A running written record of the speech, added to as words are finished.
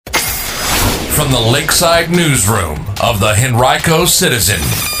from the Lakeside Newsroom of the Henrico Citizen,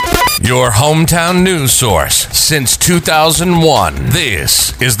 your hometown news source since 2001.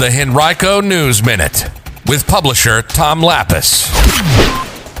 This is the Henrico News Minute with publisher Tom Lappas.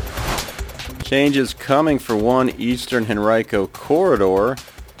 Changes coming for one Eastern Henrico corridor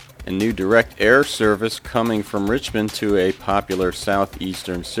and new direct air service coming from Richmond to a popular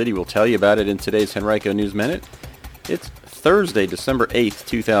southeastern city. We'll tell you about it in today's Henrico News Minute. It's Thursday, December 8th,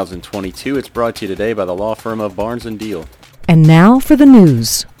 2022. It's brought to you today by the law firm of Barnes & Deal. And now for the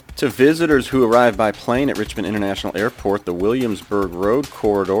news. To visitors who arrive by plane at Richmond International Airport, the Williamsburg Road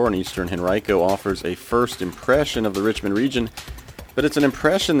corridor in Eastern Henrico offers a first impression of the Richmond region, but it's an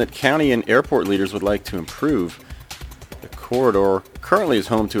impression that county and airport leaders would like to improve. The corridor currently is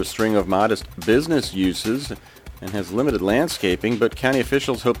home to a string of modest business uses and has limited landscaping, but county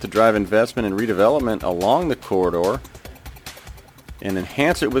officials hope to drive investment and redevelopment along the corridor and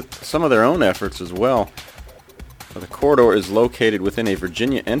enhance it with some of their own efforts as well. The corridor is located within a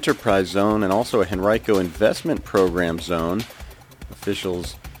Virginia Enterprise Zone and also a Henrico Investment Program Zone.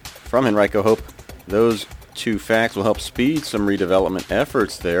 Officials from Henrico hope those two facts will help speed some redevelopment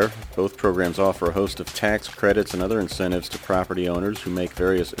efforts there. Both programs offer a host of tax credits and other incentives to property owners who make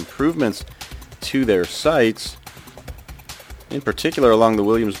various improvements to their sites. In particular, along the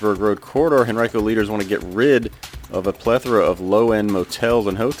Williamsburg Road corridor, Henrico leaders want to get rid of a plethora of low-end motels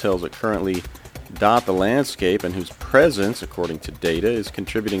and hotels that currently dot the landscape and whose presence, according to data, is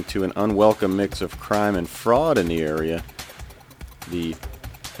contributing to an unwelcome mix of crime and fraud in the area. The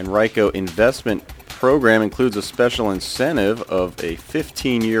Henrico Investment Program includes a special incentive of a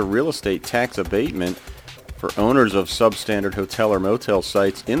 15-year real estate tax abatement for owners of substandard hotel or motel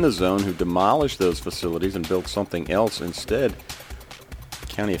sites in the zone who demolish those facilities and build something else instead.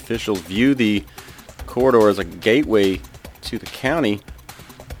 County officials view the corridor as a gateway to the county.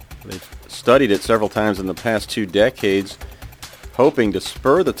 They've studied it several times in the past 2 decades, hoping to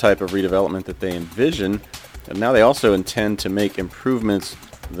spur the type of redevelopment that they envision. And now they also intend to make improvements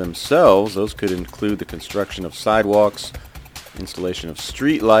themselves. Those could include the construction of sidewalks, installation of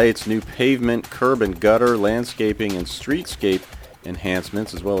street lights, new pavement, curb and gutter, landscaping, and streetscape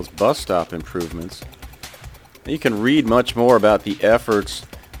enhancements, as well as bus stop improvements. You can read much more about the efforts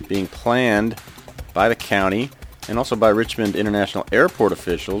being planned by the county and also by Richmond International Airport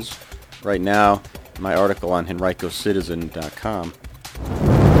officials right now in my article on henricocitizen.com.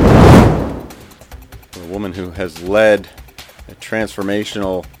 A woman who has led a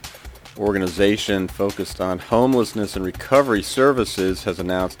transformational organization focused on homelessness and recovery services has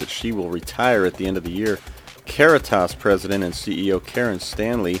announced that she will retire at the end of the year. Caritas president and CEO Karen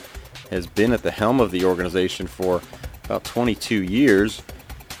Stanley has been at the helm of the organization for about 22 years.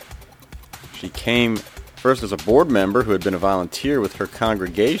 She came first as a board member who had been a volunteer with her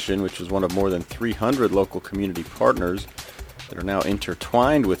congregation, which was one of more than 300 local community partners that are now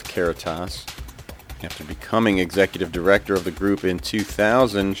intertwined with Caritas. After becoming executive director of the group in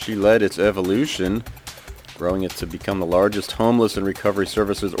 2000, she led its evolution, growing it to become the largest homeless and recovery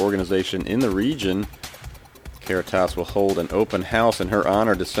services organization in the region. Caritas will hold an open house in her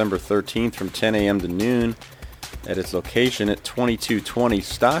honor December 13th from 10 a.m. to noon at its location at 2220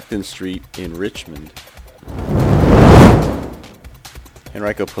 Stockton Street in Richmond.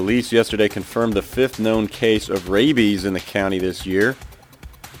 Henrico police yesterday confirmed the 5th known case of rabies in the county this year.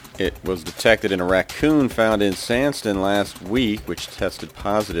 It was detected in a raccoon found in Sandston last week, which tested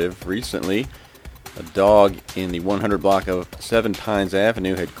positive recently. A dog in the 100 block of 7 Pines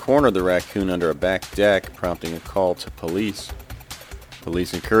Avenue had cornered the raccoon under a back deck, prompting a call to police.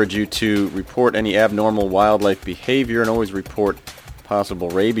 Police encourage you to report any abnormal wildlife behavior and always report possible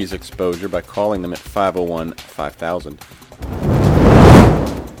rabies exposure by calling them at 501-5000.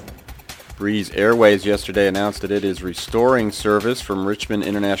 Breeze Airways yesterday announced that it is restoring service from Richmond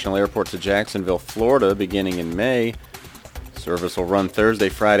International Airport to Jacksonville, Florida, beginning in May. Service will run Thursday,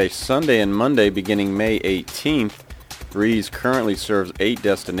 Friday, Sunday, and Monday beginning May 18th. Breeze currently serves 8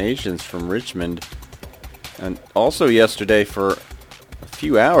 destinations from Richmond. And also yesterday, for a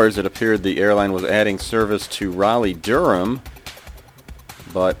few hours, it appeared the airline was adding service to Raleigh-Durham,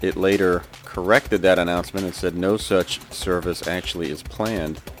 but it later corrected that announcement and said no such service actually is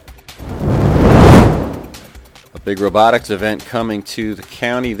planned. A big robotics event coming to the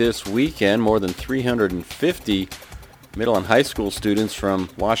county this weekend. More than 350 middle and high school students from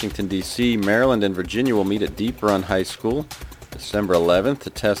Washington, D.C., Maryland, and Virginia will meet at Deep Run High School December 11th to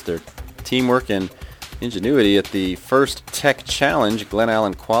test their teamwork and ingenuity at the first Tech Challenge Glen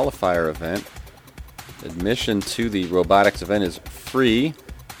Allen qualifier event. Admission to the robotics event is free.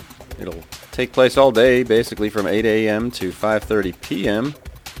 It'll take place all day, basically from 8 a.m. to 5:30 p.m.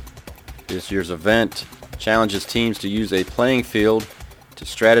 This year's event challenges teams to use a playing field to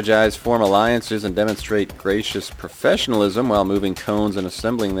strategize, form alliances, and demonstrate gracious professionalism while moving cones and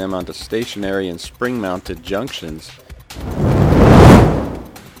assembling them onto stationary and spring-mounted junctions.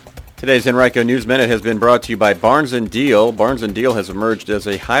 Today's Henrico News Minute has been brought to you by Barnes & Deal. Barnes & Deal has emerged as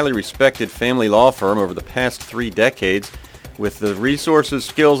a highly respected family law firm over the past 3 decades with the resources,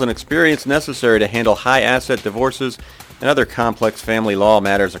 skills, and experience necessary to handle high-asset divorces and other complex family law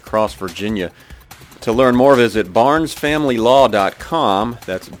matters across Virginia. To learn more, visit barnesfamilylaw.com,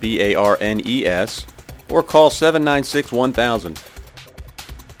 that's B-A-R-N-E-S, or call 796-1000.